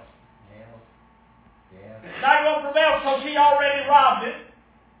 Hell. It's not going to prevail because he already robbed it.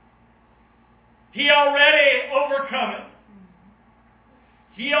 He already overcome it.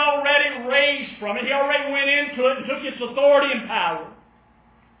 He already raised from it. He already went into it and took its authority and power.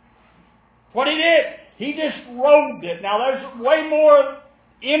 What he did, he just robed it. Now there's way more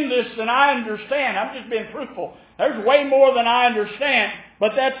in this than I understand. I'm just being truthful. There's way more than I understand.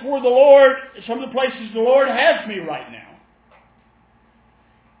 But that's where the Lord, some of the places the Lord has me right now.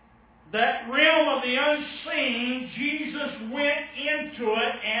 That realm of the unseen, Jesus went into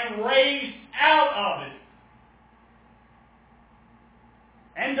it and raised out of it.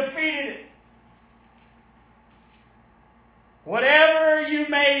 And defeated it. Whatever you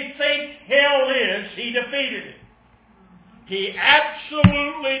may think hell is, he defeated it. He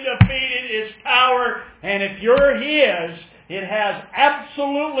absolutely defeated its power, and if you're his, it has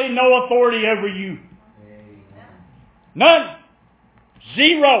absolutely no authority over you. None.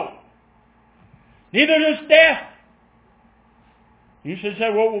 Zero. Neither does death. You should say,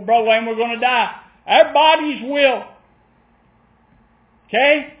 well, Brother Wayne, we're going to die. Our bodies will.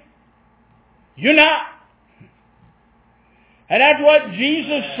 Okay? You're not. And that's what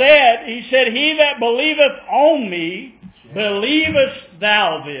Jesus said. He said, he that believeth on me, believest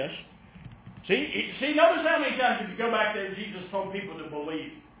thou this. See, notice how many times if you go back there, Jesus told people to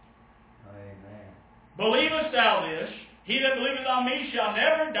believe. Amen. Believest thou this? He that believeth on me shall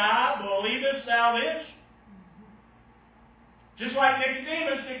never die. Believest thou this? Just like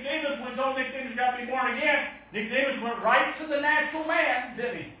Nicodemus when told Nicodemus got to be born again, Nicodemus went right to the natural man,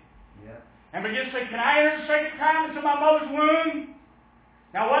 didn't he? Yep. And began to say, can I enter the second time into my mother's womb?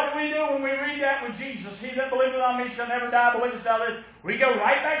 Now what do we do when we read that with Jesus? He that believeth on me shall never die, believest thou this? We go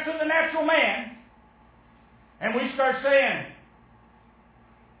right back to the natural man, and we start saying,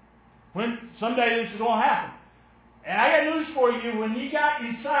 when someday this is going to happen. And I got news for you, when he got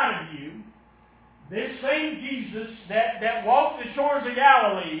inside of you, this same Jesus that walked the shores of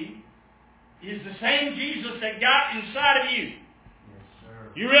Galilee is the same Jesus that got inside of you. Yes,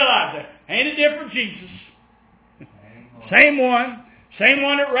 sir. You realize that. Ain't a different Jesus. Same one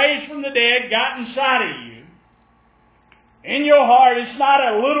that raised from the dead, got inside of you. In your heart, it's not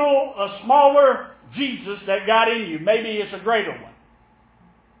a smaller Jesus that got in you. Maybe it's a greater one.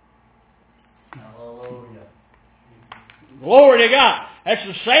 Hallelujah. Glory to God. That's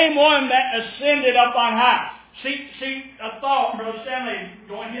the same one that ascended up on high. See, a thought, Brother Stanley,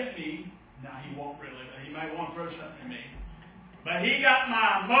 go and hit me. No, he won't really. He may want to throw something at me. But he got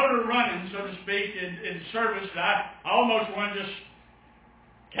my motor running, so to speak, in service. I almost want to just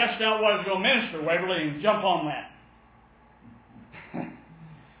cast out what I was going to minister, Waverly, and jump on that.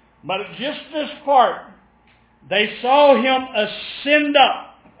 But just this part, they saw him ascend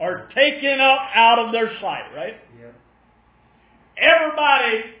up, or taken up out of their sight, right? Yep.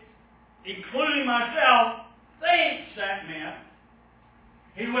 Everybody, including myself, thinks that meant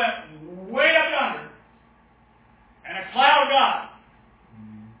he went way up yonder, and a cloud got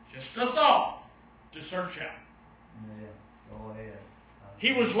him. Just a thought to search out. Yeah. Go ahead.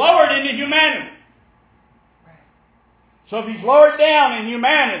 He was lowered into humanity. So if He's lowered down in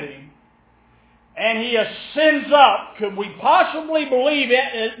humanity, and He ascends up, could we possibly believe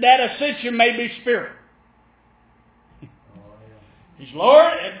that ascension may be spirit? He's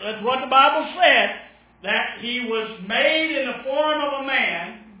lowered, that's what the Bible said, that He was made in the form of a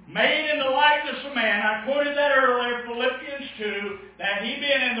man, made in the likeness of man. I quoted that earlier, Philippians 2, that He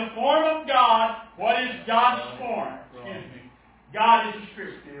being in the form of God, what is God's form? Excuse me. God is a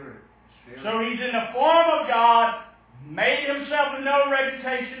spirit. So He's in the form of God, made Himself of no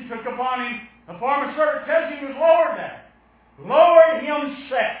reputation, took upon Him the form of servant because He was lowered there. Lowered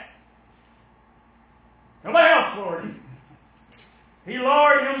Himself. Nobody else lowered Him. He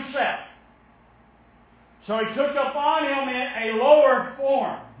lowered Himself. So He took upon Him a lower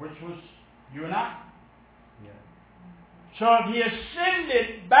form, which was you and I. Yeah. So if He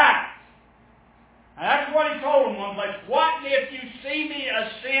ascended back, and that's what He told them one place, what if you see me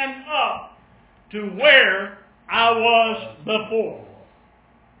ascend up to where I was before?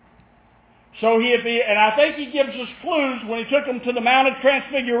 So and I think He gives us clues when He took them to the Mount of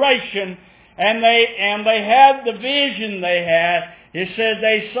Transfiguration, and they had the vision they had. It says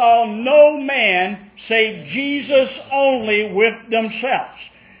they saw no man save Jesus only with themselves.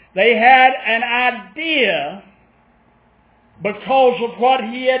 They had an idea because of what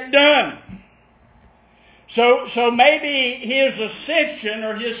He had done. So maybe His ascension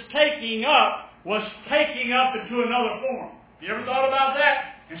or His taking up was taking up into another form. You ever thought about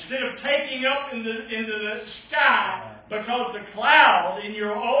that? Instead of taking up into the sky, because the cloud in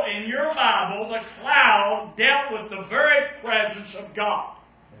your Bible, the cloud dealt with the very presence of God.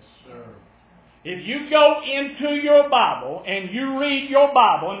 Yes, sir. If you go into your Bible and you read your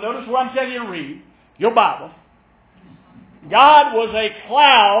Bible, and notice what I'm telling you to read, your Bible, God was a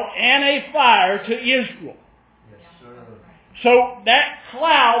cloud and a fire to Israel. Yes, sir. So that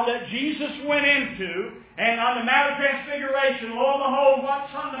cloud that Jesus went into, and on the Mount of Transfiguration, lo and behold,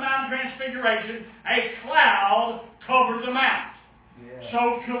 what's on the Mount of Transfiguration? A cloud covered the mount. Yeah.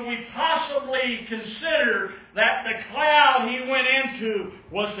 So could we possibly consider that the cloud He went into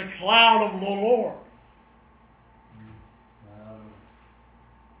was the cloud of the Lord?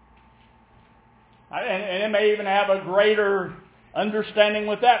 And it may even have a greater understanding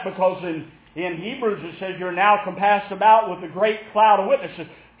with that, because in Hebrews it says you're now compassed about with a great cloud of witnesses.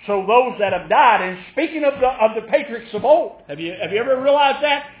 So those that have died, and speaking of the patriarchs of old, have you ever realized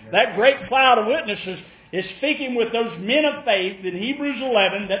that? That great cloud of witnesses is speaking with those men of faith in Hebrews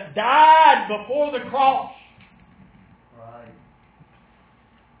 11 that died before the cross. Right.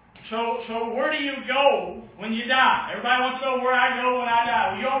 So where do you go when you die? Everybody wants to know where I go when I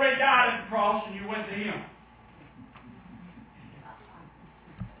die. Well, you already died at the cross and you went to Him.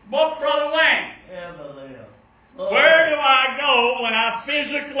 But Brother Wayne, where do I go when I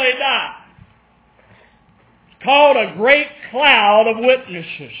physically die? It's called a great cloud of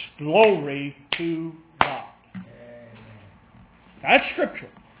witnesses. Glory to God. That's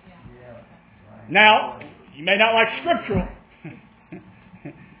scriptural. Now, you may not like scriptural,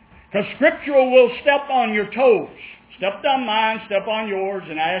 because scriptural will step on your toes. Step on mine, step on yours,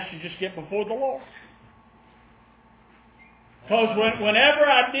 and I ask you to just get before the Lord. Because whenever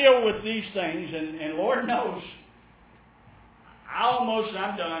I deal with these things, and Lord knows,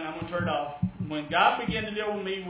 I'm done, I'm going to turn it off. When God began to deal with me